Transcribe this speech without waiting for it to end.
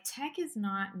Tech is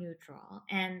not neutral,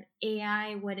 and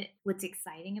AI, what's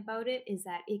exciting about it is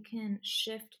that it can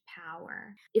shift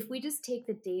power. If we just take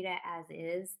the data as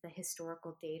is, the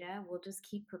historical data, we'll just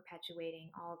keep perpetuating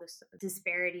all the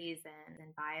disparities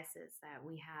and biases that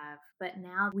we have. But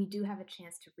now we do have a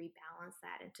chance to rebalance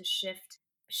that and to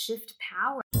shift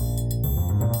power.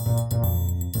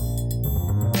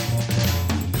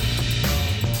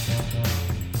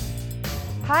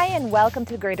 Hi, and welcome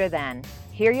to Greater Than.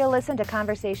 Here you'll listen to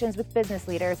conversations with business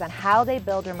leaders on how they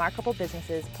build remarkable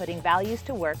businesses, putting values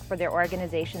to work for their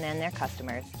organization and their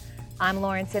customers. I'm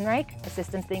Lauren Sinreich,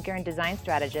 Assistant Thinker and Design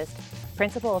Strategist,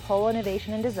 Principal of Whole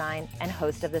Innovation and Design, and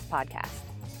host of this podcast.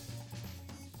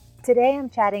 Today I'm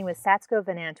chatting with Satsko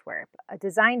van Antwerp, a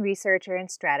design researcher and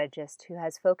strategist who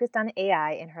has focused on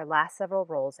AI in her last several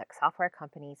roles at software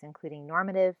companies, including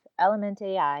Normative, Element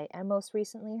AI, and most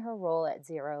recently her role at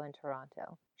Xero in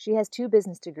Toronto. She has 2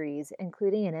 business degrees,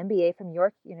 including an MBA from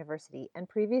York University, and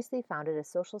previously founded a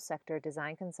social sector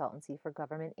design consultancy for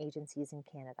government agencies in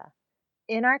Canada.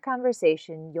 In our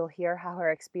conversation, you'll hear how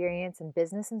her experience in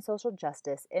business and social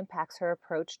justice impacts her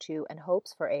approach to and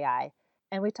hopes for AI,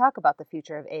 and we talk about the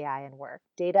future of AI and work,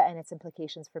 data and its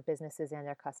implications for businesses and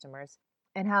their customers,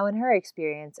 and how, in her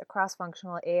experience, a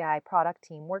cross-functional AI product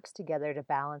team works together to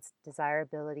balance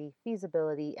desirability,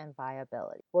 feasibility, and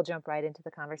viability. We'll jump right into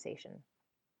the conversation.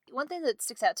 One thing that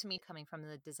sticks out to me coming from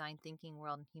the design thinking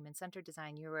world and human-centered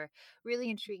design, you were really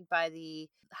intrigued by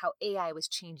how AI was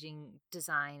changing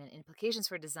design and implications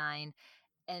for design.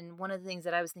 And one of the things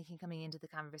that I was thinking coming into the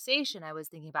conversation, I was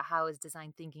thinking about how is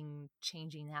design thinking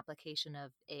changing the application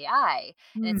of AI?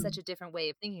 And it's such Hmm. a different way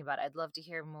of thinking about it. I'd love to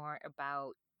hear more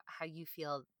about how you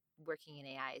feel working in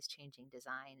AI is changing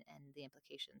design and the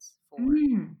implications for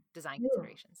Mm. design Ooh.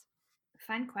 considerations.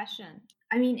 Fun question.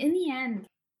 I mean, in the end,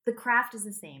 the craft is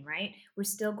the same, right? We're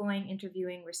still going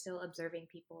interviewing, we're still observing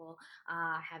people,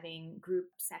 having group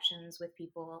sessions with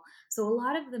people. So a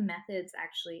lot of the methods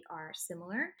actually are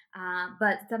similar,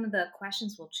 but some of the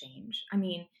questions will change. I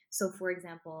mean, so for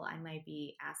example, I might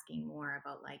be asking more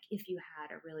about like if you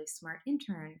had a really smart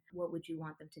intern, what would you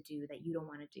want them to do that you don't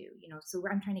want to do? So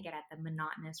I'm trying to get at the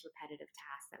monotonous, repetitive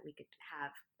tasks that we could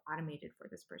have automated for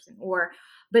this person, or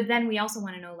but then we also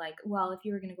want to know, like, well, if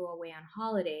you were going to go away on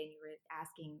holiday and you were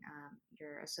asking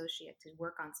your associate to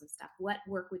work on some stuff, what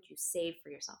work would you save for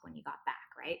yourself when you got back,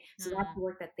 right? So that's Hmm. the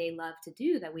work that they love to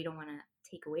do that we don't want to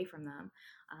take away from them,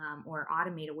 or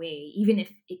automate away, even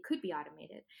if it could be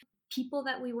automated. People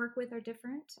that we work with are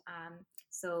different.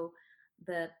 So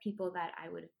the people that I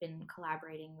would have been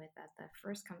collaborating with at the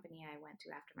first company I went to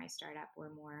after my startup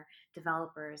were more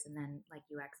developers and then like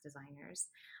UX designers.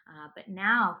 But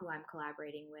now, who I'm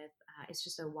collaborating with is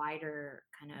just a wider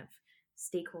kind of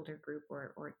stakeholder group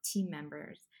or team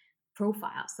members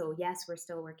profile. So, yes, we're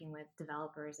still working with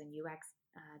developers and UX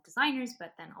designers,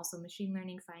 but then also machine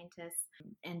learning scientists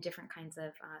and different kinds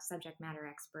of subject matter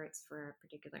experts for a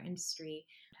particular industry.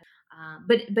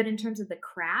 But in terms of the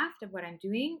craft of what I'm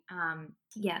doing,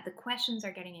 yeah, the questions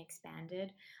are getting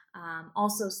expanded.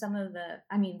 Also, some of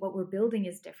I mean, what we're building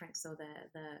is different, so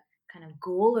the kind of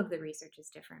goal of the research is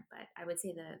different. But I would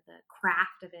say the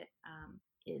craft of it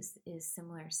is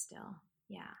similar still.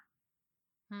 Yeah.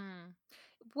 Hmm.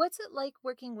 What's it like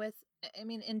working with? I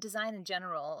mean, in design in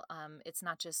general, it's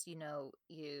not just you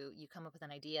come up with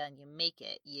an idea and you make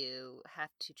it. You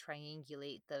have to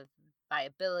triangulate the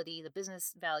viability, the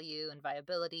business value and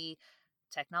viability,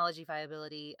 technology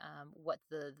viability, what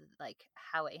like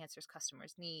how it answers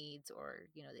customers' needs or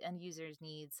the end users'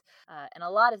 needs, and a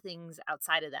lot of things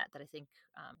outside of that I think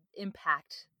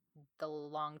impact the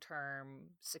long-term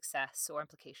success or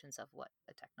implications of what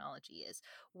a technology is.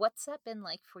 What's that been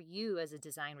like for you as a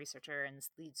design researcher and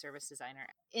lead service designer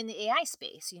in the AI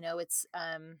space? It's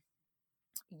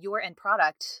your end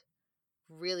product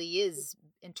really is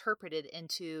interpreted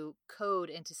into code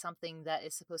into something that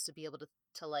is supposed to be able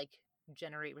to like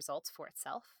generate results for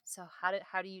itself. So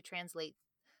how do you translate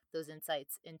those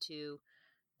insights into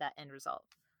that end result?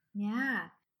 Yeah.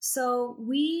 So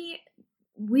we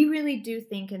really do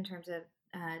think in terms of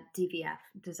DVF,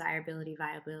 desirability,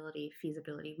 viability,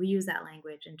 feasibility. We use that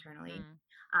language internally,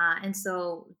 Mm. and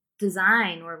so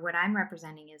design, or what I'm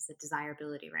representing, is the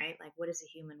desirability, right? Like, what does a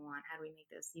human want? How do we make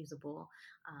this usable?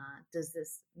 Does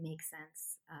this make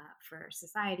sense for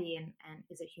society? And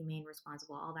is it humane,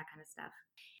 responsible? All that kind of stuff.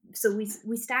 So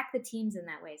we stack the teams in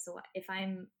that way. So if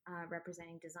I'm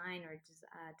representing design or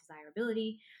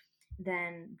desirability,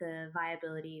 then the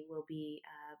viability will be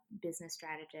business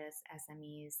strategists,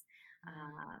 SMEs,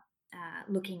 Mm.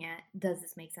 looking at, does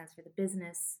this make sense for the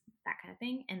business, that kind of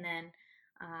thing. And then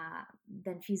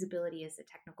then feasibility is the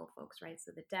technical folks, right?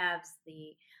 So the devs,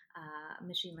 the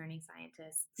machine learning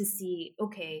scientists, to see,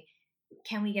 okay,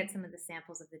 can we get some of the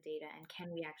samples of the data, and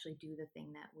can we actually do the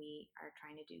thing that we are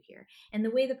trying to do here? And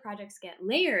the way the projects get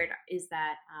layered is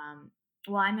that,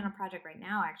 well, I'm in a project right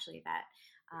now actually that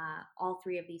all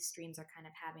three of these streams are kind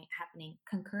of happening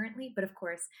concurrently, but of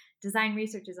course design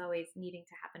research is always needing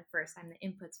to happen first. I'm the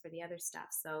inputs for the other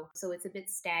stuff, so it's a bit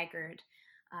staggered.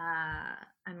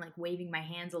 I'm like waving my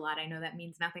hands a lot. I know that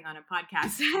means nothing on a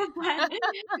podcast, yeah.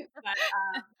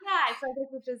 So I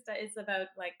guess it's about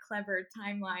like clever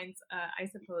timelines, I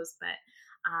suppose. But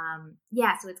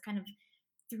yeah, so it's kind of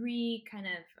three kind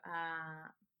of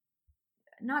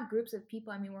not groups of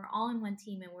people. I mean, we're all in one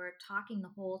team and we're talking the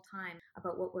whole time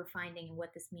about what we're finding and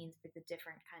what this means for the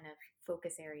different kind of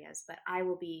focus areas. But I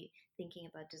will be thinking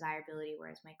about desirability,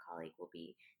 whereas my colleague will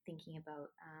be thinking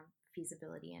about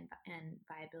feasibility and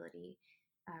viability,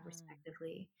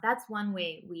 respectively. That's one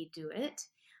way we do it.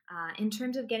 In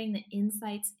terms of getting the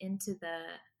insights into the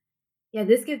yeah,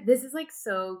 this is like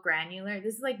so granular.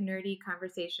 This is like nerdy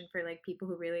conversation for like people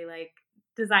who really like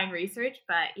design research.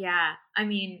 But yeah, I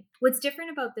mean, what's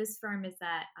different about this firm is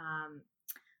that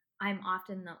I'm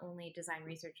often the only design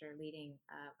researcher leading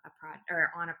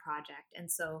on a project,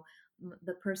 and so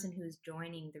the person who's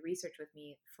joining the research with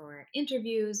me for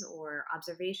interviews or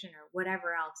observation or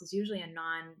whatever else is usually a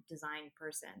non-design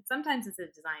person. Sometimes it's a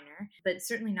designer, but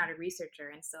certainly not a researcher.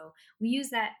 And so we use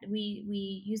that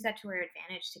to our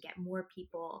advantage to get more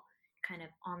people kind of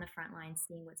on the front line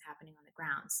seeing what's happening on the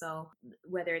ground. So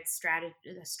whether it's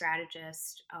a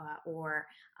strategist or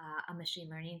a machine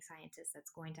learning scientist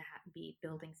that's going to be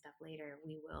building stuff later,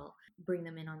 we will bring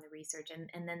them in on the research,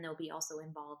 and then they'll be also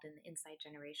involved in the insight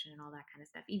generation and all that kind of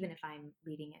stuff, even if I'm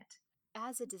leading it.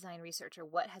 As a design researcher,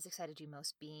 what has excited you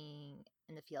most being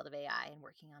in the field of AI and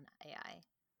working on AI?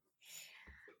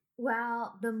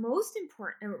 Well, the most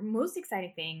important or most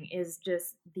exciting thing is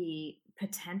just the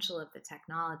potential of the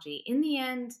technology. In the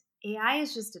end, AI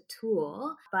is just a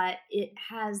tool, but it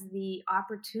has the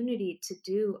opportunity to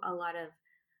do a lot of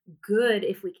good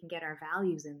if we can get our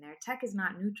values in there. Tech is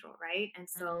not neutral, right? And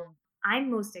so Mm-mm.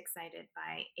 I'm most excited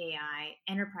by AI,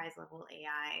 enterprise level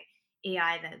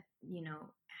AI that,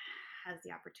 has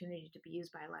the opportunity to be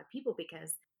used by a lot of people,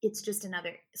 because it's just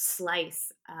another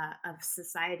slice of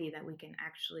society that we can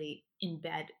actually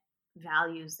embed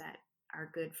values that are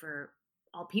good for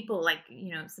all people, like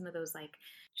some of those, like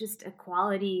just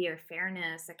equality or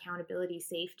fairness, accountability,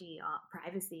 safety,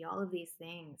 privacy, all of these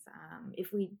things.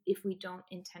 If we don't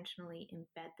intentionally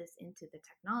embed this into the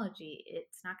technology,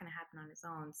 it's not going to happen on its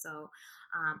own. So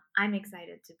I'm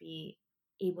excited to be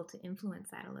able to influence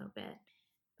that a little bit.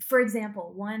 For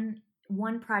example,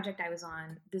 one project I was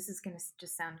on, this is going to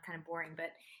just sound kind of boring,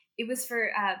 but it was for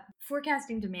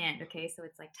forecasting demand. Okay, so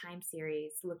it's like time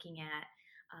series looking at.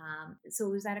 So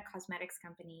it was at a cosmetics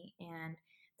company, and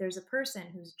there's a person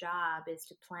whose job is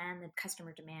to plan the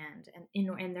customer demand,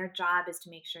 and their job is to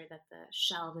make sure that the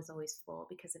shelf is always full,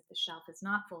 because if the shelf is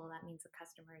not full, that means the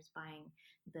customer is buying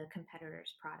the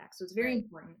competitor's product. So it's very Right.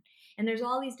 important. And there's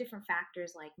all these different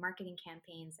factors like marketing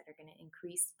campaigns that are going to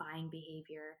increase buying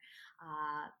behavior,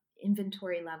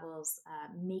 inventory levels,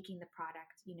 making the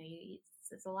product.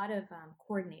 It's a lot of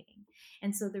coordinating.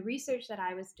 And so the research that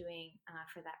I was doing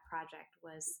for that project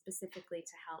was specifically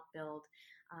to help build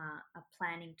a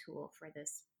planning tool for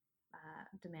this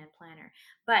demand planner.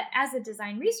 But as a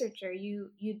design researcher, you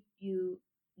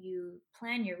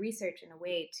plan your research in a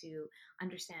way to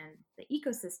understand the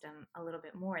ecosystem a little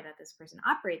bit more that this person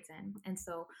operates in. And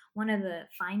so one of the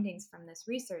findings from this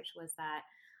research was that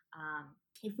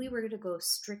if we were to go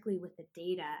strictly with the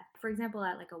data, for example,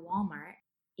 at like a Walmart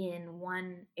in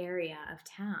one area of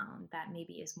town that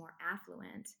maybe is more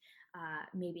affluent,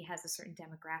 maybe has a certain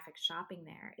demographic shopping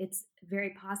there, it's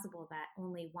very possible that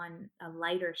only a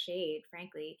lighter shade,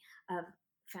 frankly, of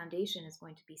foundation is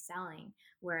going to be selling,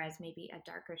 whereas maybe a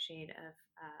darker shade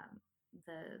of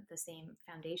the same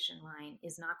foundation line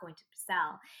is not going to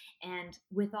sell. And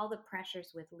with all the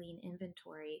pressures with lean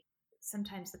inventory,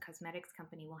 sometimes the cosmetics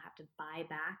company will have to buy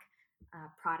back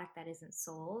product that isn't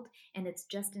sold, and it's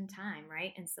just in time,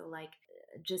 right? And so like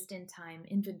just in time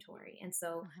inventory, and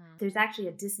so Mm-hmm. there's actually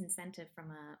a disincentive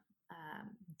from a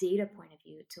data point of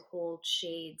view to hold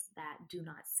shades that do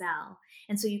not sell.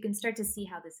 And so you can start to see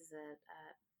how this is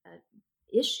a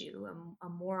issue, a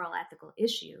moral ethical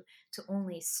issue, to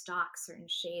only stock certain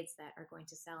shades that are going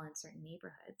to sell in certain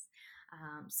neighborhoods.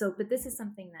 But this is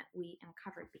something that we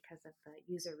uncovered because of the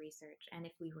user research. And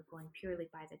if we were going purely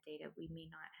by the data, we may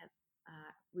not have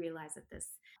realized that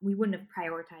we wouldn't have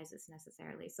prioritized this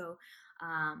necessarily. So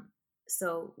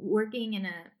So working in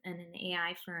an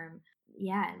AI firm,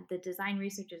 yeah, the design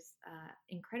research is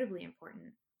incredibly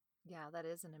important. Yeah, that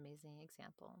is an amazing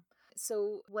example.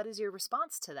 So, what is your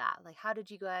response to that? Like, how did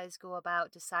you guys go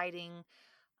about deciding?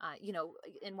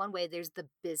 In one way, there's the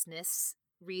business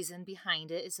reason behind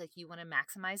it. It's like you want to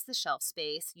maximize the shelf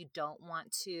space. You don't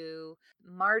want to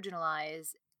marginalize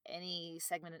any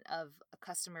segment of a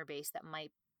customer base that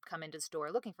might come into the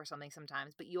store looking for something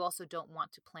sometimes, but you also don't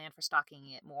want to plan for stocking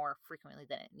it more frequently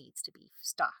than it needs to be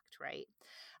stocked, right?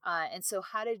 And so,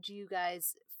 how did you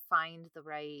guys find the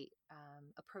right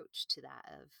approach to that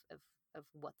of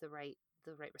what the right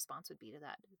response would be to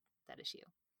that issue?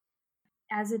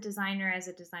 As a designer, as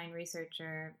a design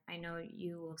researcher, I know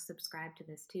you will subscribe to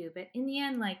this too, but in the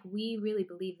end, like, we really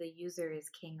believe the user is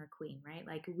king or queen, right?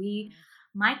 Like, Mhm.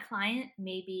 my client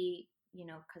may be,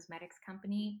 cosmetics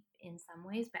company in some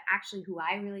ways, but actually who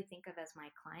I really think of as my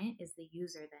client is the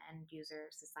user, the end user,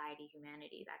 society,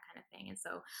 humanity, that kind of thing. And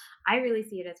so I really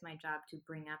see it as my job to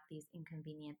bring up these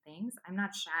inconvenient things. I'm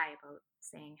not shy about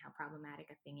saying how problematic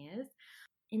a thing is.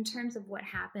 In terms of what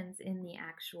happens in the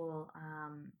actual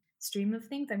stream of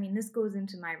things, I mean, this goes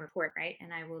into my report, right?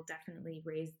 And I will definitely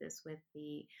raise this with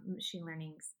the machine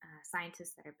learning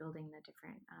scientists that are building the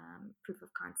different proof of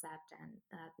concept and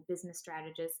the business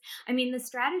strategists. I mean, the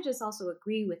strategists also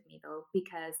agree with me, though,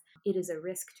 because it is a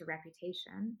risk to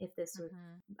reputation. If this was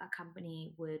Mhm. a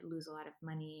company would lose a lot of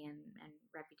money and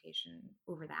reputation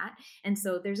over that. And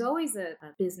so there's always a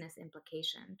business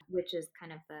implication, which is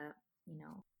kind of the,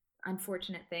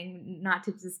 unfortunate thing not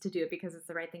to just to do it because it's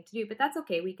the right thing to do, but that's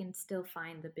okay. We can still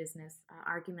find the business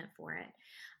argument for it.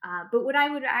 But what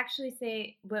I would actually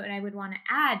say, what I would want to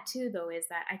add too, though, is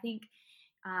that I think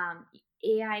um,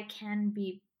 AI can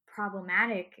be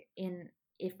problematic in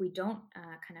if we don't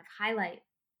kind of highlight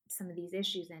some of these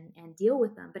issues and deal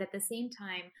with them. But at the same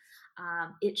time,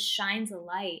 it shines a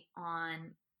light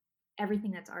on everything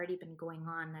that's already been going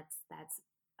on that's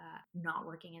not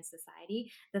working in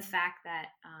society. The fact that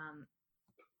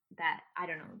I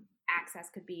don't know, access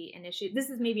could be an issue. This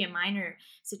is maybe a minor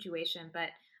situation, but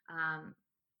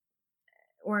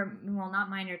or well, not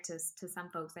minor to some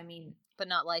folks. I mean, But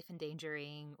not life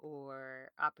endangering or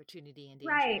opportunity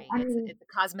right? endangering. I It's mean, it's a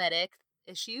cosmetic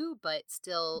issue, but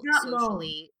still not loan.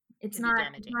 socially It's can be it's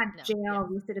damaging. not No, yeah, jail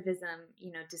recidivism,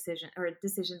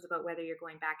 decisions about whether you're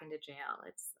going back into jail.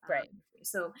 It's right.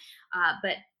 so,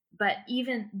 but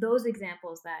even those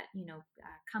examples that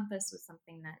Compass was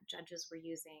something that judges were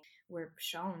using were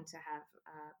shown to have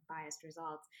biased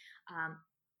results. Um,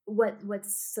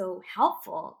 what's so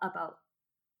helpful about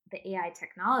the AI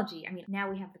technology? I mean, now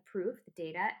we have the proof, the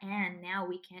data, and now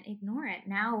we can't ignore it.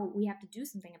 Now we have to do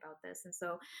something about this, and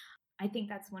so I think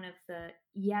that's one of the,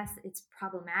 yes, it's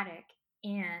problematic,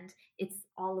 and it's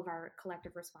all of our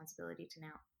collective responsibility to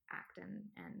now act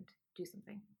and do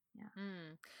something. Yeah.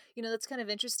 Mm. That's kind of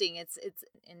interesting. It's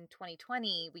in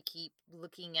 2020 we keep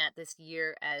looking at this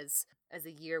year as a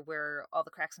year where all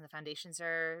the cracks in the foundations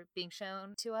are being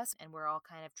shown to us, and we're all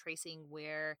kind of tracing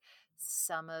where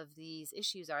some of these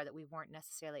issues are that we weren't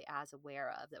necessarily as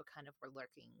aware of, that kind of were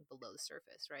lurking below the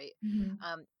surface, right?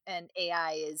 Hmm. And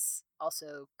AI is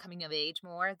also coming of age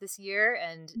more this year,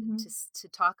 and Hmm. to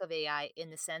talk of AI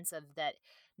in the sense of that,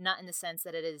 not in the sense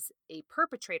that it is a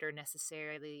perpetrator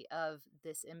necessarily of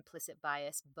this implicit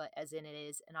bias, but as in it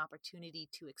is an opportunity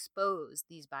to expose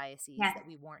these biases Yes, that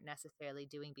we weren't necessarily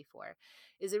doing before,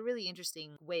 is a really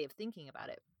interesting way of thinking about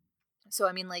it. So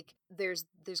I mean, like, there's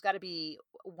got to be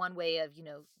one way of,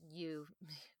 you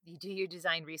you do your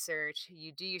design research,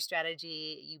 you do your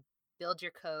strategy, you build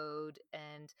your code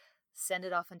and send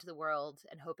it off into the world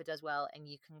and hope it does well, and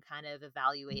you can kind of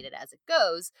evaluate it as it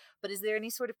goes. But is there any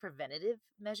sort of preventative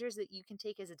measures that you can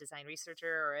take as a design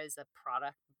researcher or as a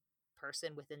product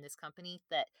person within this company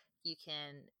that you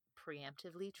can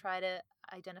preemptively try to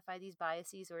identify these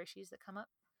biases or issues that come up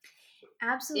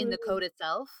in the absolutely. code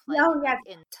itself, Oh, like yes,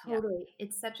 in yeah. totally.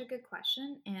 It's such a good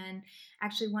question. And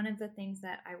actually, one of the things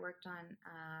that I worked on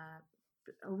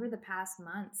over the past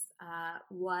months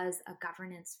was a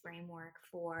governance framework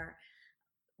for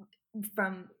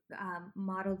from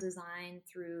model design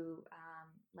through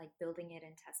like building it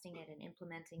and testing it and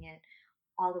implementing it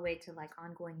all the way to like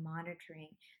ongoing monitoring.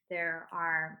 There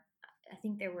are, I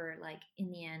think there were like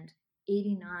in the end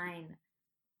 89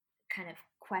 kind of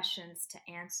questions to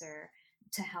answer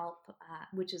to help,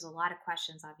 which is a lot of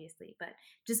questions, obviously, but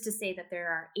just to say that there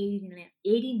are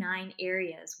 89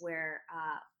 areas where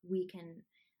we can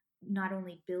not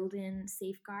only build in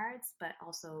safeguards, but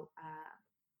also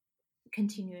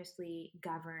continuously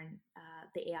govern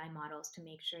the AI models to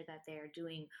make sure that they're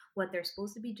doing what they're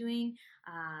supposed to be doing,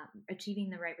 achieving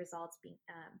the right results, being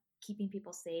keeping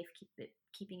people safe,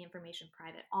 keeping information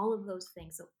private, all of those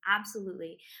things. So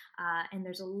absolutely, and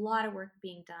there's a lot of work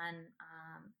being done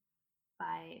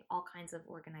by all kinds of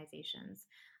organizations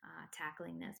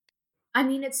tackling this. I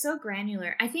mean, it's so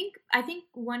granular. I think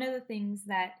one of the things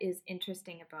that is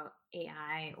interesting about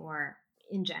AI or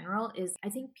in general is I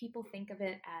think people think of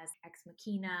it as Ex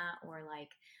Machina or like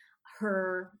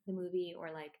Her, the movie, or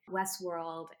like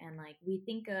Westworld, and like we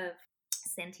think of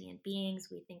sentient beings,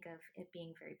 we think of it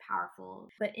being very powerful.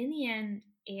 But in the end,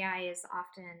 AI is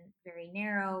often very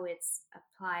narrow. It's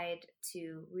applied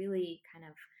to really kind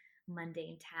of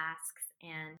mundane tasks,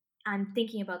 and I'm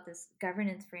thinking about this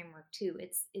governance framework too.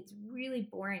 It's really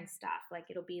boring stuff. Like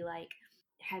it'll be like,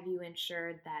 have you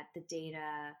ensured that the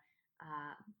data,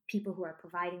 uh, people who are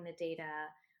providing the data,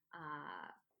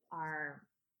 are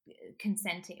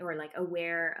consenting or like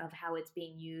aware of how it's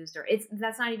being used, or it's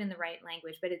that's not even the right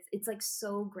language, but it's like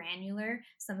so granular.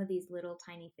 Some of these little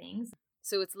tiny things.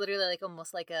 So it's literally like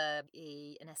almost like an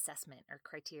assessment or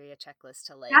criteria checklist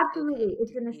to like, Absolutely,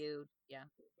 okay, do you, yeah.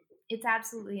 it's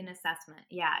absolutely an assessment.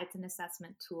 Yeah, it's an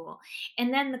assessment tool.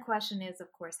 And then the question is,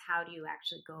 of course, how do you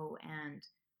actually go and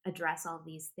address all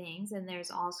these things? And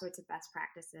there's all sorts of best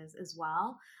practices as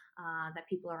well that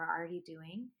people are already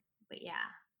doing. But yeah,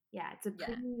 Yeah. it's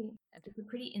a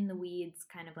pretty in the weeds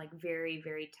kind of like very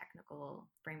very technical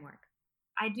framework.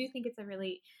 I do think it's a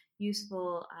really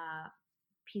useful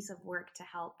piece of work to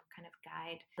help kind of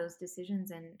guide those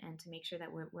decisions and to make sure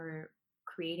that we're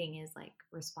creating is like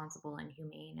responsible and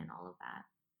humane and all of that.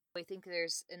 I think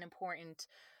there's an important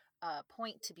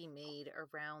point to be made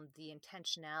around the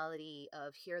intentionality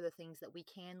of here are the things that we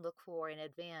can look for in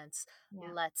advance. Yeah.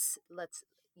 Let's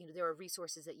there are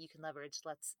resources that you can leverage.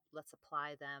 Let's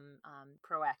apply them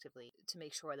proactively to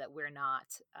make sure that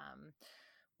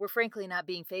we're frankly not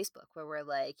being Facebook, where we're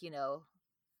like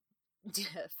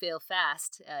fail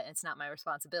fast. It's not my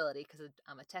responsibility because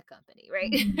I'm a tech company,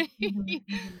 right? Mhm, mhm,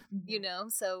 mhm,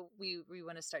 mhm. So we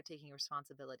want to start taking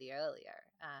responsibility earlier.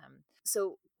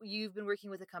 So you've been working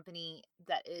with a company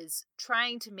that is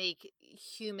trying to make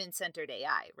human-centered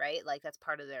AI, right? Like that's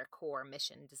part of their core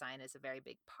mission. Design is a very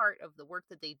big part of the work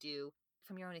that they do.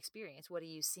 From your own experience, what are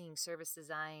you seeing service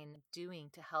design doing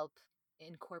to help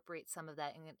incorporate some of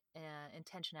that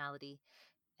intentionality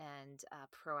and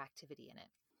proactivity in it?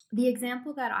 The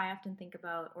example that I often think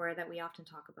about, or that we often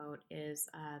talk about, is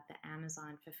the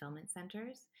Amazon fulfillment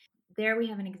centers. There we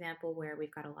have an example where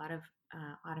we've got a lot of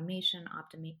automation,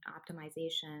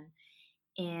 optimization,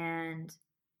 and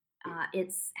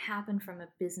it's happened from a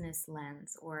business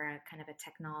lens or a kind of a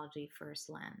technology first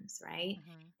lens, right?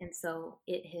 Hmm. And so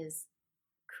it has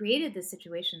created this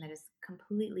situation that is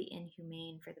completely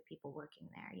inhumane for the people working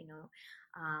there.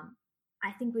 Um,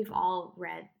 I think we've all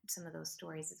read some of those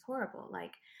stories. It's horrible.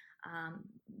 Like um,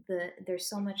 there's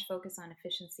so much focus on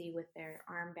efficiency with their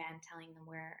armband telling them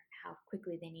where how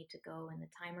quickly they need to go and the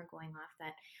timer going off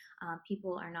that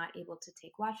people are not able to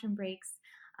take washroom breaks.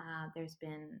 There's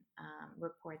been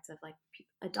reports of like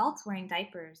adults wearing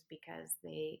diapers because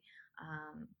they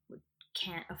um,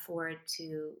 can't afford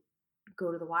to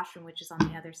go to the washroom, which is on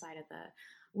the other side of the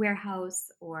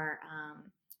warehouse, or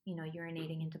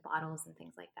urinating into bottles and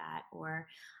things like that. Or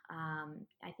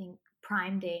I think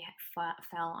Prime Day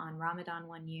fell on Ramadan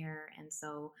one year, and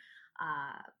so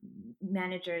uh,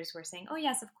 managers were saying, "Oh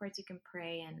yes, of course you can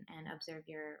pray and observe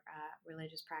your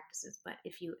religious practices, but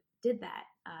if you did that,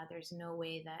 there's no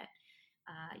way that."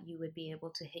 You would be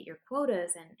able to hit your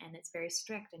quotas, and it's very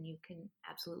strict, and you can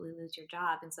absolutely lose your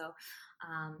job. And so,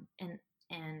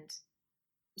 and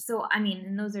so I mean,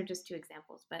 and those are just two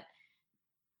examples, but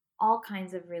all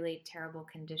kinds of really terrible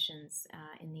conditions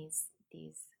in these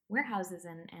warehouses,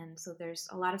 and so there's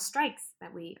a lot of strikes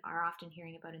that we are often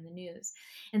hearing about in the news,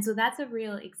 and so that's a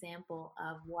real example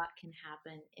of what can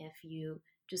happen if you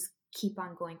just keep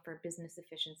on going for business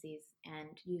efficiencies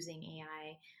and using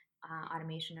AI.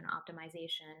 Automation and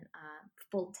optimization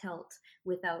full tilt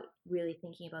without really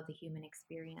thinking about the human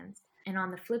experience. And on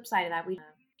the flip side of that,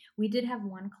 we did have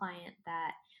one client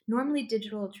that normally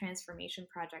digital transformation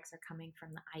projects are coming from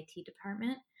the IT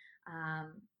department.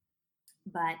 Um,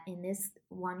 but in this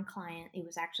one client, it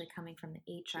was actually coming from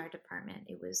the HR department.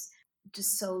 It was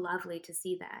just so lovely to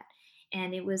see that.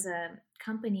 And it was a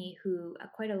company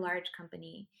quite a large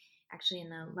company, actually in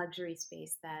the luxury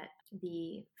space, that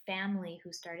the family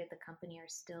who started the company are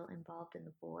still involved in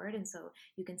the board. And so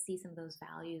you can see some of those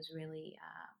values really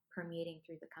permeating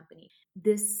through the company.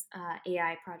 This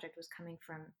AI project was coming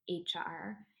from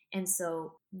HR. And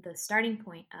so the starting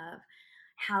point of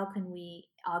how can we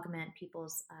augment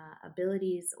people's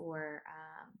abilities or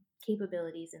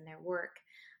capabilities in their work?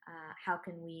 How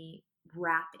can we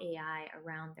wrap AI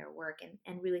around their work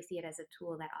and really see it as a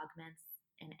tool that augments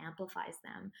and amplifies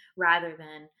them rather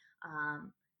than,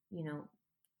 um, you know,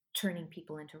 turning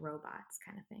people into robots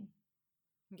kind of thing.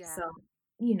 Yeah. So,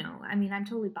 I mean, I'm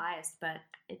totally biased, but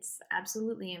it's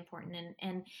absolutely important.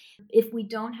 And if we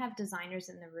don't have designers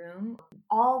in the room,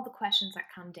 all the questions that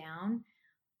come down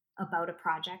about a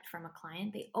project from a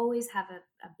client, they always have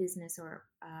a business or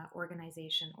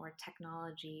organization or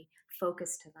technology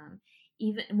focus to them.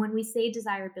 Even when we say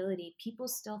desirability, people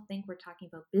still think we're talking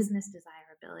about business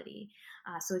desirability.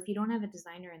 So if you don't have a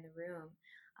designer in the room,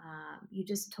 you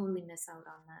just totally miss out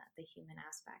on the human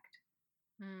aspect.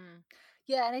 Mm.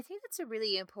 Yeah, and I think that's a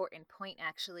really important point,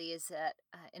 actually, is that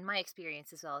in my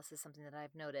experience as well, this is something that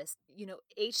I've noticed,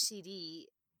 HCD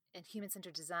and human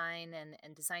centered design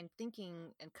and design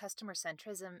thinking and customer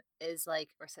centrism is like,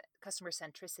 customer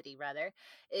centricity rather,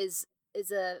 is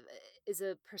is a is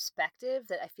a perspective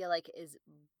that I feel like is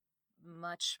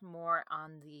much more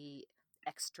on the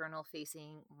external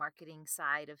facing marketing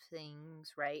side of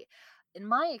things, right? In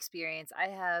my experience,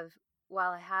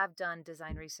 while I have done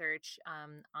design research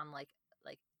on like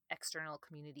external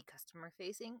community customer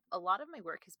facing, a lot of my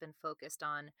work has been focused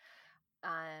on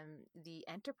the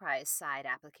enterprise side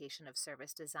application of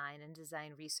service design and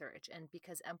design research. And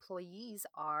because employees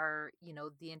are,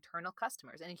 the internal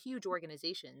customers, and in huge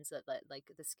organizations like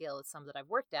the scale of some that I've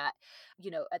worked at,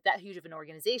 at that huge of an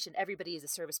organization, everybody is a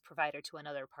service provider to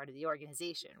another part of the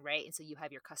organization, right? And so you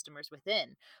have your customers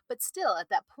within. But still, at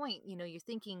that point, you're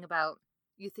thinking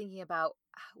about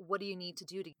what do you need to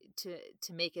do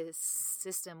to make a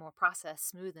system or process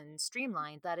smooth and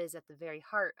streamlined. That is at the very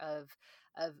heart of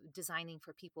designing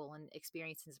for people and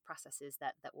experiences and processes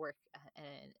that work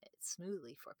and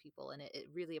smoothly for people, and it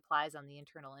really applies on the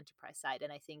internal enterprise side.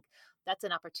 And I think that's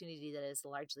an opportunity that is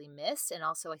largely missed, and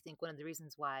also I think one of the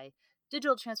reasons why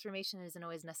digital transformation isn't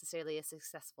always necessarily as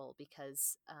successful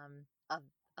because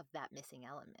of that missing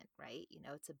element, right?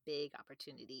 It's a big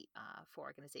opportunity for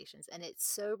organizations, and it's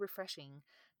so refreshing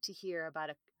to hear about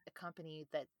a company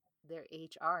that their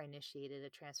HR initiated a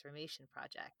transformation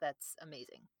project. That's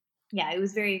amazing. Yeah, it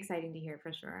was very exciting to hear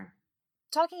for sure.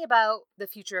 Talking about the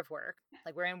future of work,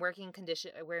 like we're in working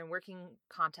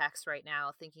context right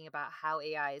now, thinking about how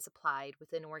AI is applied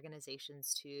within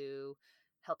organizations to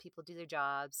help people do their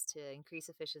jobs, to increase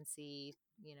efficiency,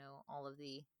 all of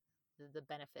the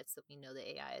benefits that we know that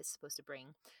AI is supposed to bring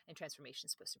and transformation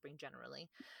is supposed to bring generally.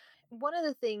 One of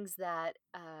the things that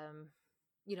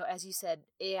as you said,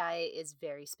 AI is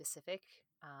very specific.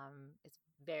 It's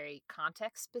very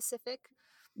context specific,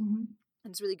 Hmm.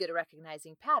 and it's really good at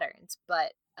recognizing patterns,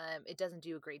 but it doesn't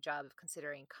do a great job of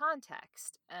considering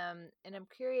context. And I'm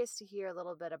curious to hear a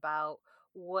little bit about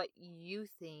what you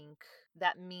think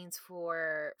that means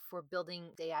for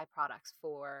building AI products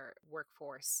for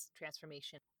workforce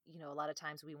transformation. A lot of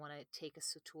times we want to take a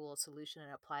tool, a solution,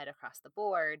 and apply it across the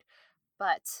board,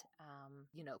 but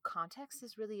context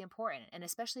is really important. And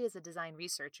especially as a design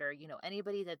researcher,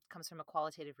 anybody that comes from a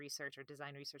qualitative research or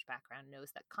design research background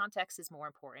knows that context is more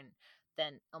important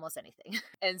than almost anything.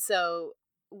 And so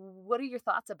what are your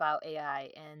thoughts about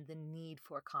AI and the need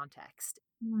for context?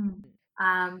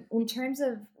 In terms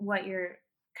of what you're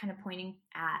kind of pointing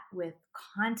at with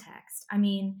context, I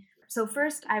mean, so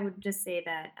first I would just say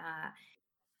that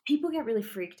people get really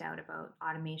freaked out about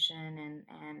automation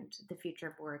and the future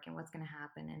of work and what's going to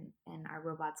happen and are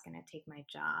robots going to take my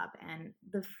job. And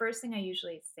the first thing I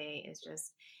usually say is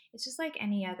just it's just like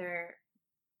any other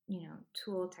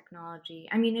tool technology.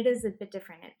 I mean, it is a bit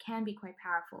different. It can be quite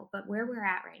powerful, but where we're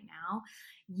at right now,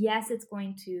 yes, it's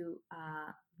going to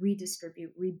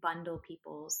redistribute, rebundle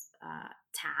people's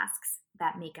tasks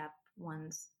that make up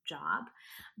one's job.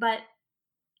 But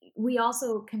we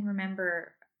also can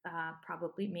remember,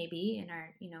 probably maybe in our,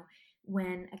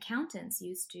 when accountants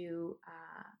used to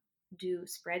do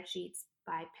spreadsheets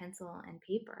by pencil and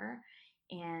paper,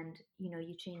 and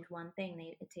you change one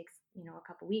thing, it takes a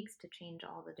couple weeks to change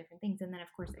all the different things, and then of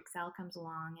course Excel comes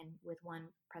along, and with one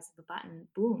press of a button,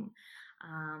 boom,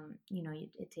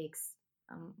 it takes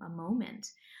a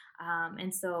moment,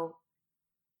 and so,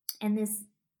 and this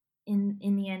in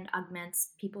the end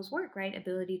augments people's work, right,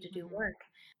 ability to do Hmm. work,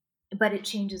 but it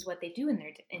changes what they do in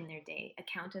their day.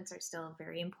 Accountants are still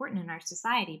very important in our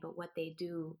society, but what they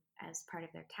do as part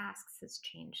of their tasks has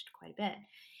changed quite a bit.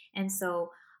 And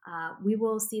so we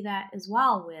will see that as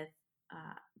well with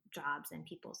jobs and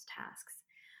people's tasks.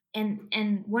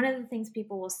 And one of the things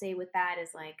people will say with that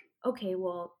is like, okay,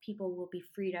 well, people will be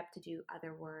freed up to do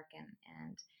other work,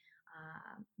 and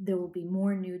there will be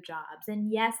more new jobs.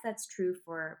 And yes, that's true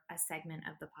for a segment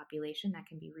of the population that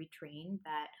can be retrained,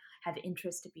 that have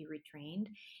interest to be retrained.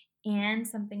 And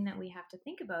something that we have to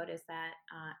think about is that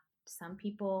some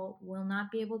people will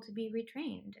not be able to be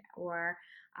retrained, or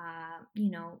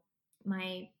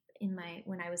my in my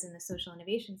when I was in the social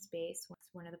innovation space,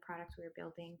 one of the products we were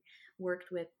building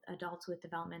worked with adults with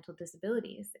developmental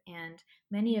disabilities, and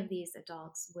many of these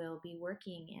adults will be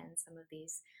working in some of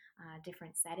these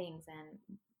different settings,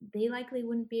 and they likely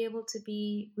wouldn't be able to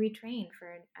be retrained for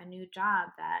a new job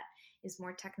that is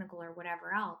more technical or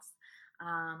whatever else.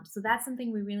 So that's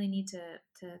something we really need to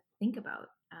think about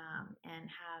and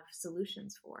have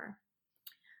solutions for.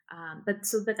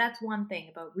 But that's one thing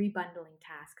about rebundling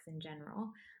tasks in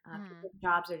general. People's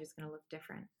jobs are just going to look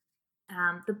different.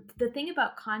 The thing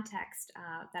about context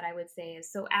that I would say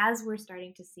is, so as we're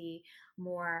starting to see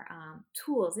more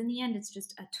tools, in the end, it's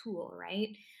just a tool,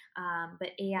 right?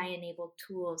 But AI enabled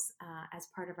tools as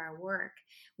part of our work,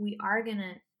 we are going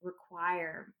to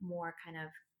require more kind of,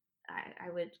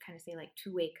 I would kind of say, like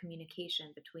two-way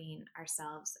communication between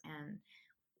ourselves and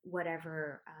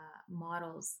whatever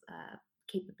models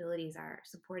capabilities are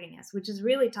supporting us, which is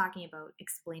really talking about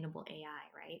explainable AI,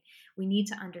 right? We need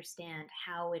to understand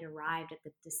how it arrived at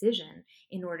the decision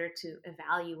in order to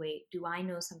evaluate, do I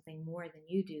know something more than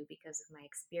you do because of my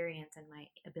experience and my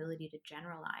ability to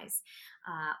generalize,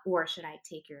 or should I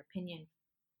take your opinion,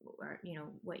 or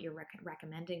what you're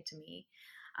recommending to me?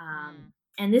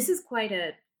 And this is quite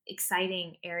a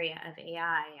exciting area of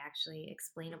AI, actually,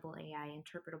 explainable AI,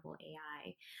 interpretable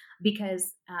AI,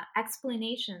 because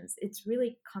explanations, it's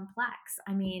really complex.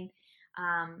 I mean,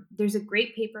 there's a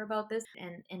great paper about this,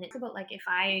 and it's about, like, if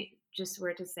I just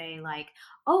were to say, like,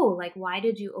 oh, like, why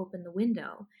did you open the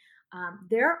window?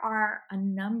 There are a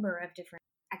number of different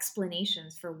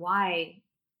explanations for why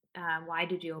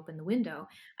did you open the window.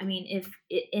 I mean, if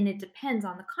it, and it depends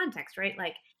on the context, right?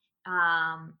 Like,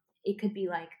 it could be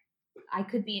like, I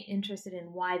could be interested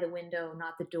in why the window,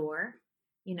 not the door,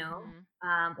 you know?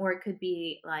 Or it could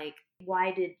be like,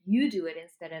 why did you do it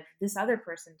instead of this other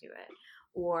person do it?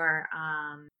 Or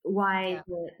why,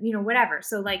 Yeah. whatever.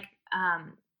 So, like,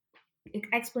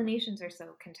 explanations are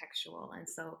so contextual. And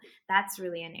so that's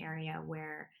really an area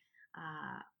where,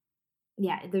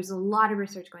 yeah, there's a lot of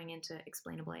research going into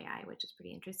explainable AI, which is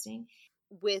pretty interesting.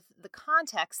 With the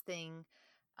context thing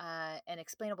and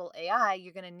explainable AI,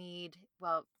 you're going to need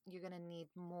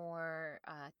more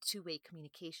two-way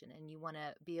communication, and you want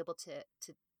to be able to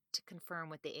confirm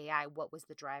with the AI what was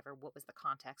the driver, what was the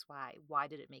context, why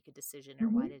did it make a decision, or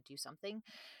why Hmm. did it do something.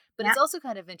 But Yeah, it's also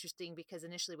kind of interesting because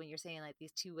initially when you're saying like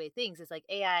these two-way things, it's like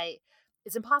AI,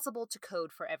 it's impossible to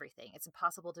code for everything. It's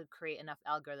impossible to create enough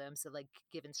algorithms to like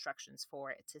give instructions for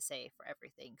it to say for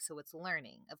everything. So it's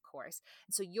learning, of course.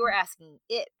 And so you're asking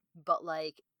it, but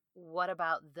like, what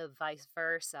about the vice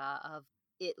versa of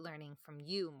it learning from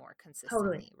you more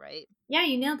totally. consistently, right? Yeah,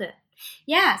 you nailed it.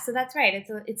 Yeah, so that's right.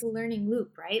 It's a learning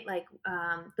loop, right? Like,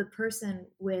 the person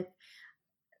with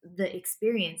the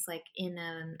experience, like in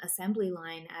an assembly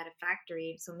line at a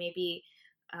factory, so maybe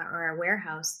or a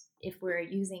warehouse, if we're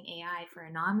using AI for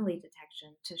anomaly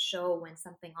detection to show when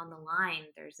something on the line,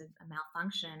 there's a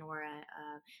malfunction, or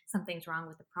something's wrong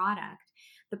with the product,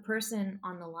 the person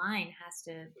on the line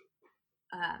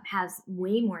has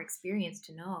way more experience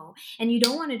to know. And you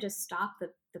don't want to just stop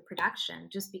the production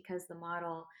just because the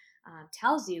model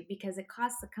tells you, because it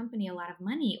costs the company a lot of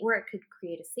money, or it could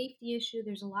create a safety issue.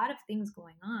 There's a lot of things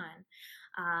going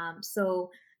on.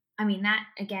 So, I mean, that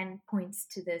again points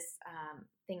to this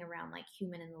thing around, like,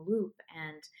 human in the loop,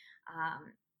 and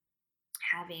um,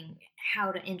 having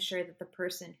how to ensure that the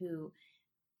person who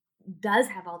does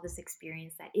have all this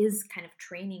experience, that is kind of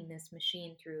training this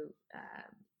machine through,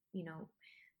 you know,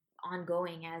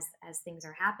 ongoing as things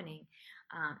are happening,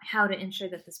 how to ensure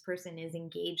that this person is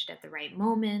engaged at the right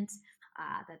moment,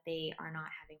 that they are not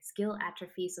having skill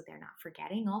atrophy, so they're not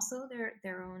forgetting also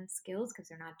their own skills because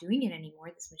they're not doing it anymore.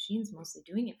 This machine's mostly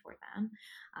doing it for them.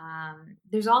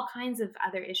 There's all kinds of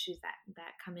other issues that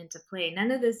come into play. None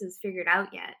of this is figured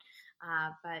out yet,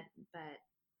 but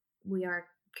we are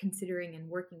considering and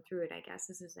working through it. I guess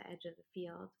this is the edge of the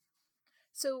field.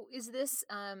 So is this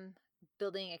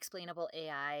building explainable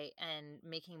AI and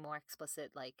making more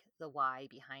explicit like the why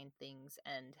behind things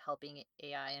and helping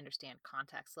AI understand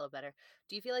context a little better?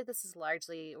 Do you feel like this is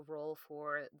largely a role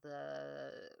for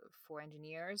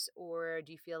engineers, or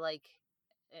do you feel like,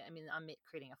 I mean, I'm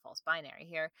creating a false binary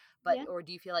here, but Yeah. or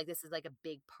do you feel like this is like a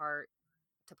big part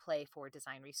to play for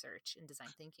design research and design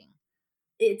thinking?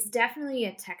 It's definitely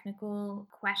a technical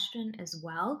question as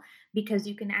well, because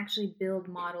you can actually build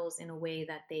models in a way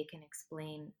that they can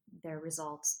explain their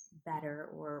results better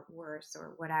or worse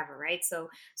or whatever, right? So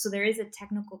there is a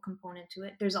technical component to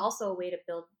it. There's also a way to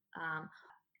build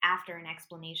after an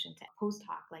explanation, to post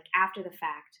hoc, like after the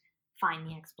fact, find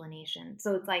the explanation.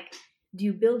 So it's like, do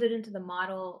you build it into the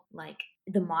model, like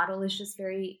the model is just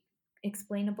very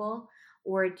explainable,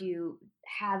 or do you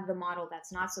have the model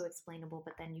that's not so explainable,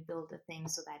 but then you build a thing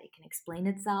so that it can explain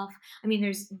itself? I mean,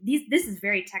 there's these. This is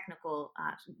very technical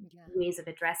Yeah. ways of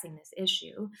addressing this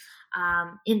issue.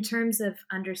 In terms of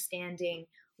understanding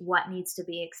what needs to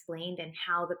be explained and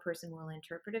how the person will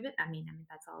interpret it. I mean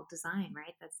that's all design,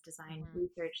 right? That's design Hmm.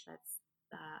 research. That's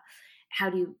how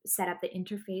do you set up the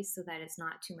interface so that it's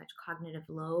not too much cognitive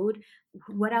load?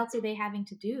 What else are they having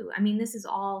to do? I mean, this is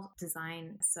all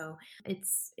design, so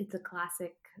it's a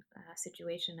classic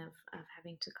situation of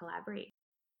having to collaborate.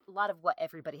 A lot of what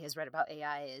everybody has read about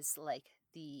AI is like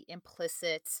the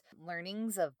implicit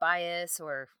learnings of bias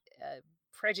or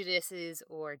prejudices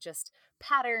or just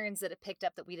patterns that it picked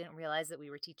up that we didn't realize that we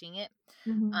were teaching it.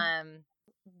 Hmm. Um,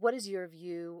 what is your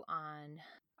view on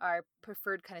our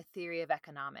preferred kind of theory of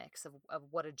economics of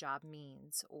what a job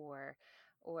means, or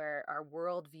our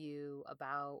worldview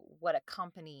about what a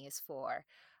company is for,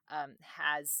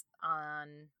 has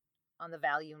on the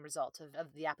value and result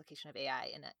of the application of AI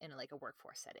in like a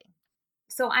workforce setting?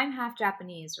 So I'm half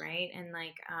Japanese, right? And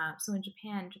like, so in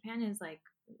Japan is like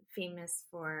famous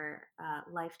for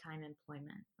lifetime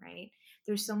employment, right?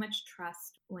 There's so much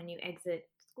trust when you exit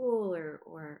school,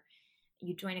 or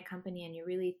you join a company and you're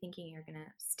really thinking you're going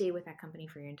to stay with that company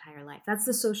for your entire life. That's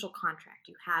the social contract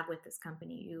you have with this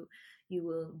company. You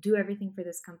will do everything for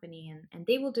this company, and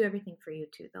they will do everything for you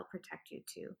too. They'll protect you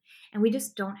too. And we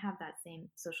just don't have that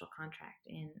same social contract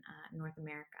in North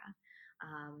America.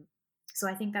 Um, so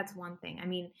I think that's one thing. I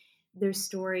mean, there's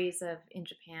stories of in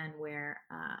Japan where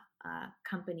a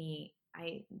company,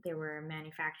 they were a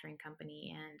manufacturing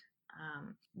company, and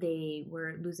they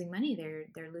were losing money.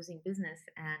 They're losing business,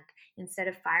 and instead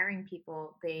of firing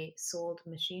people, they sold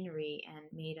machinery and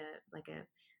made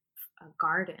a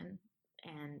garden,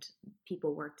 and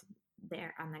people worked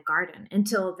there on the garden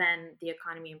until then the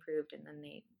economy improved, and then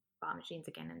they bought machines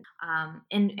again.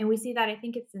 And we see that, I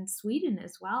think it's in Sweden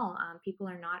as well. People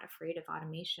are not afraid of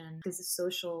automation because the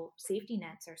social safety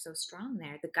nets are so strong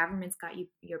there. The government's got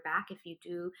your back if you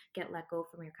do get let go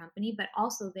from your company, but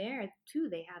also there too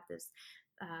they have this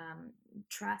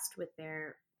trust with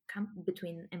their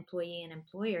between employee and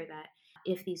employer, that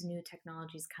if these new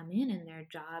technologies come in and their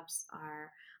jobs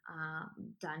are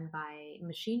done by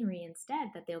machinery instead,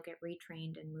 that they'll get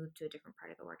retrained and moved to a different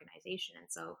part of the organization. And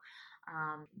so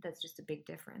that's just a big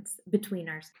difference between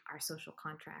our social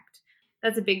contract.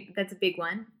 That's a big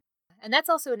one. And that's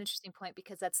also an interesting point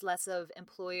because that's less of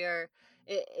employer.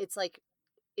 It's like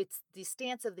it's the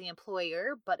stance of the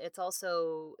employer, but it's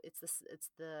also it's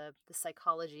the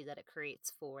psychology that it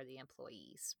creates for the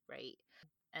employees, right?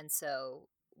 And so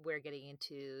we're getting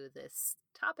into this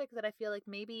topic that I feel like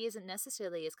maybe isn't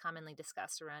necessarily as commonly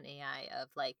discussed around AI, of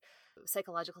like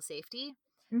psychological safety.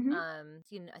 Hmm.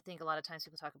 I think a lot of times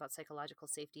people talk about psychological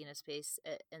safety in a space,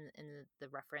 in the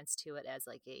reference to it as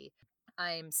like a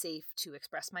I'm safe to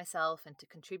express myself and to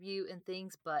contribute in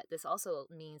things, but this also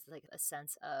means like a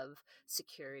sense of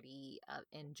security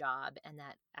in job, and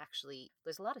that actually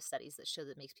there's a lot of studies that show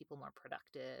that makes people more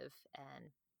productive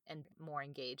and more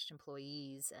engaged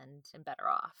employees and better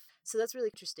off. So that's really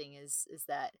interesting, is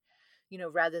that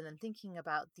rather than thinking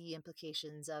about the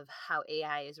implications of how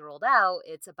AI is rolled out,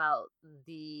 it's about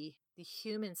the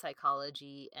human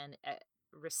psychology and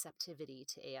receptivity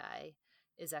to AI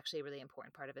is actually a really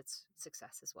important part of its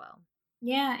success as well.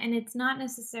 Yeah, and it's not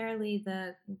necessarily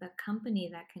the company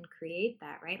that can create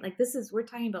that, right? Like, we're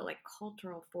talking about like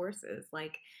cultural forces,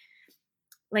 like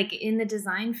in the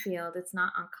design field, it's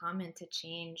not uncommon to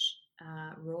change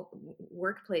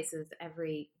workplaces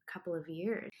every couple of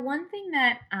years. One thing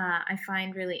that I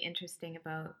find really interesting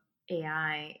about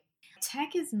AI,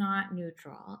 tech is not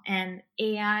neutral, and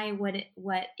AI, what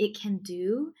it can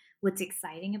do, what's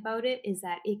exciting about it is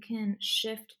that it can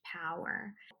shift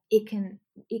power. It can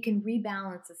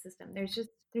rebalance the system.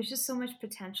 There's just so much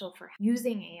potential for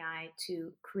using AI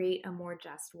to create a more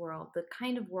just world, the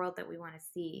kind of world that we want to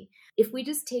see. If we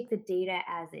just take the data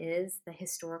as is, the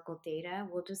historical data,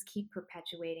 we'll just keep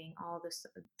perpetuating all the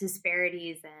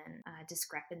disparities and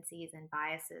discrepancies and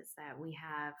biases that we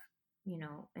have,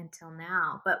 until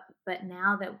now. But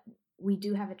now that we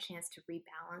do have a chance to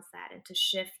rebalance that and to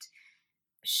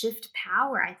shift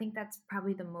power, I think that's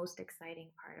probably the most exciting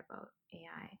part about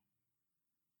AI.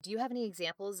 Do you have any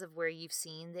examples of where you've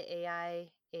seen the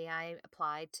AI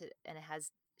applied to and it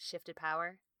has shifted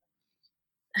power?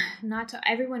 Not to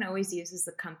everyone always uses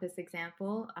the compass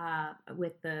example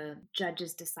with the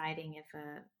judges deciding if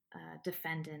a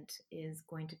defendant is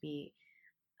going to be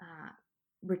uh,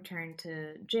 returned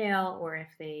to jail or if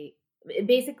they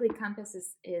basically compass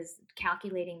is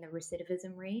calculating the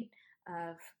recidivism rate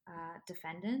of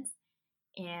defendants.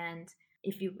 And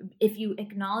if you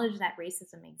acknowledge that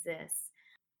racism exists,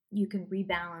 you can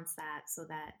rebalance that so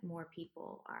that more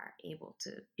people are able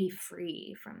to be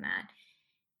free from that.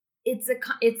 It's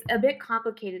a bit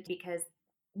complicated because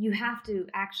you have to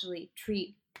actually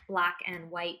treat black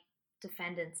and white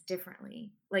defendants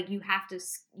differently. Like you have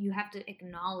to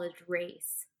acknowledge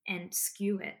race and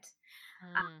skew it.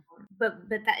 Mm, But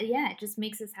that, yeah, it just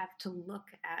makes us have to look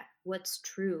at what's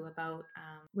true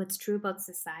about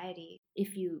society.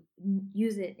 If you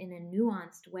use it in a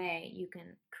nuanced way, you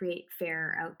can create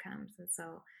fairer outcomes. And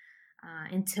so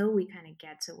until we kind of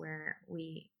get to where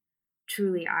we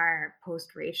truly are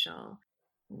post-racial,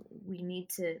 we need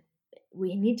to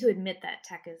we need to admit that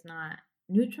tech is not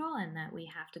neutral and that we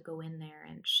have to go in there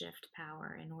and shift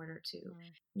power in order to,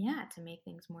 mm. yeah, to make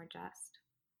things more just.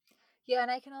 Yeah,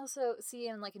 and I can also see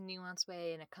in like a nuanced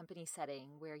way in a company setting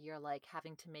where you're like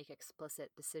having to make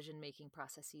explicit decision-making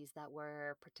processes that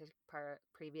were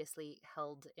previously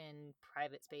held in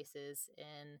private spaces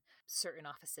in certain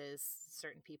offices,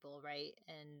 certain people, right?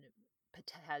 And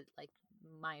had like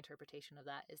my interpretation of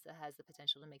that is that has the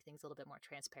potential to make things a little bit more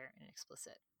transparent and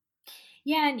explicit.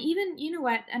 Yeah, and even, you know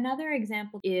what, another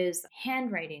example is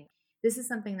handwriting. This is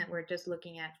something that we're just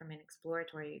looking at from an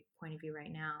exploratory point of view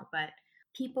right now, but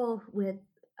people with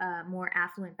more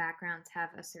affluent backgrounds have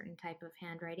a certain type of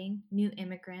handwriting. New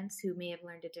immigrants who may have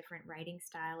learned a different writing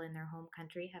style in their home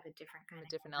country have a different kind A of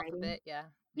different handwriting. alphabet, yeah,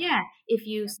 yeah, Yeah, if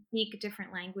you yeah. speak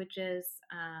different languages,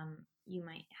 you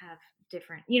might have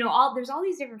different, you know, all there's all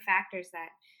these different factors that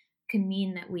can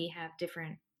mean that we have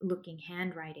different looking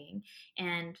handwriting,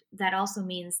 and that also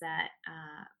means that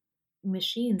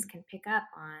machines can pick up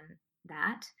on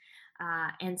that,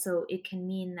 and so it can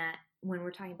mean that when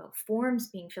we're talking about forms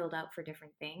being filled out for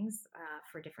different things,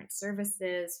 for different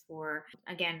services, for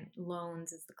again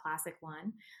loans is the classic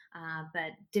one,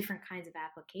 but different kinds of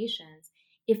applications,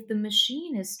 if the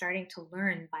machine is starting to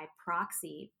learn by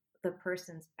proxy the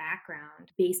person's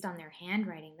background based on their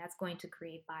handwriting, that's going to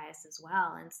create bias as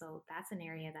well. And so that's an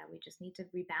area that we just need to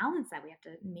rebalance, that we have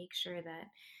to make sure that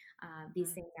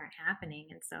these Mm. things aren't happening.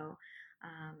 And so,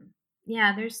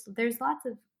 yeah, there's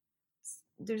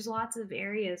lots of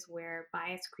areas where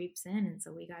bias creeps in, and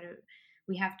so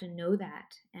we have to know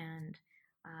that and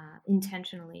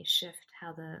intentionally shift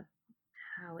how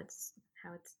it's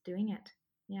how it's doing it.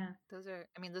 Yeah. Those are,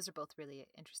 I mean, those are both really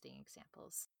interesting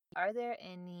examples. Are there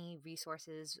any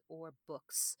resources or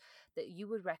books that you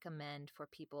would recommend for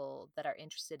people that are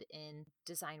interested in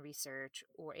design research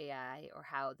or AI or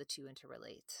how the two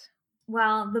interrelate?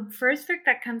 Well, the first book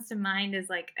that comes to mind is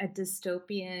like a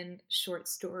dystopian short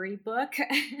story book,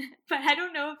 but I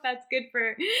don't know if that's good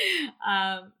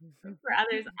um, for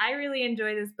others. I really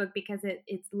enjoy this book because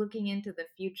it's looking into the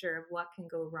future of what can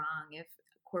go wrong if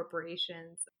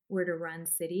corporations were to run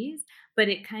cities. But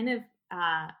it kind of,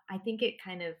 I think it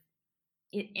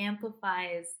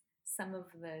amplifies some of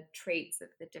the traits of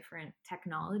the different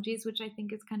technologies, which I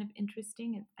think is kind of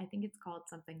interesting. I think it's called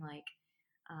something like.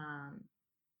 Um,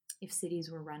 if cities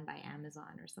were run by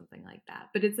Amazon or something like that.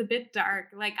 But it's a bit dark.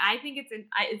 Like I think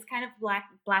it's kind of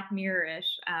Black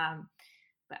Mirror-ish.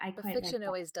 But I But quite like fiction that.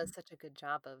 always does such a good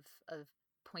job of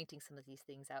pointing some of these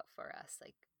things out for us.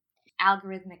 Like,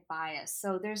 Algorithmic bias.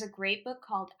 So there's a great book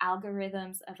called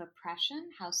Algorithms of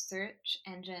Oppression: How Search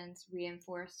Engines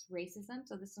Reinforce Racism.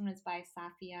 So this one is by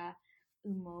Safia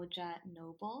Umoja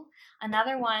Noble.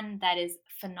 Another one that is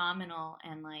phenomenal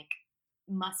and like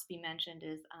must be mentioned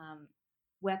is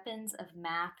Weapons of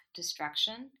Math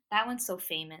Destruction. That one's so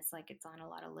famous, like it's on a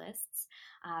lot of lists.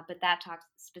 But that talks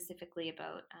specifically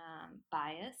about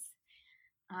bias.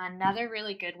 Another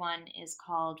really good one is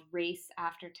called Race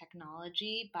After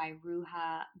Technology by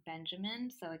Ruha Benjamin.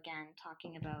 So, again,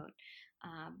 talking about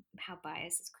how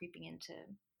bias is creeping into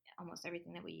almost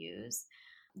everything that we use.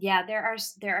 Yeah, there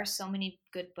are so many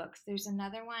good books. There's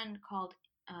another one called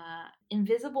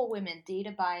Invisible Women: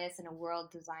 Data Bias in a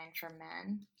World Designed for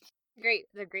Men. great.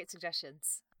 They're great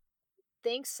suggestions.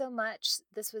 Thanks so much.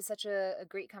 This was such a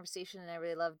great conversation, and I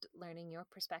really loved learning your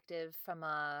perspective from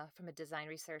a design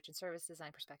research and service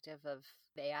design perspective of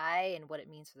AI and what it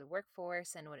means for the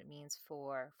workforce and what it means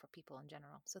for people in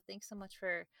general. So thanks so much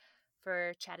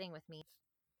for chatting with me.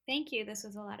 Thank you. This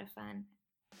was a lot of fun.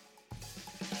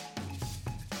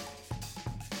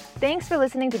 Thanks for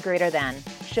listening to Greater Than.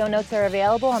 Show notes are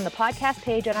available on the podcast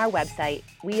page on our website,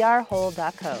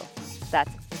 wearewhole.co.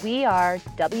 That's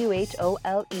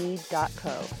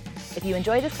wearewhole.co. If you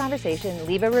enjoyed this conversation,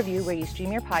 leave a review where you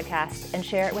stream your podcast and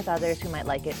share it with others who might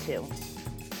like it too.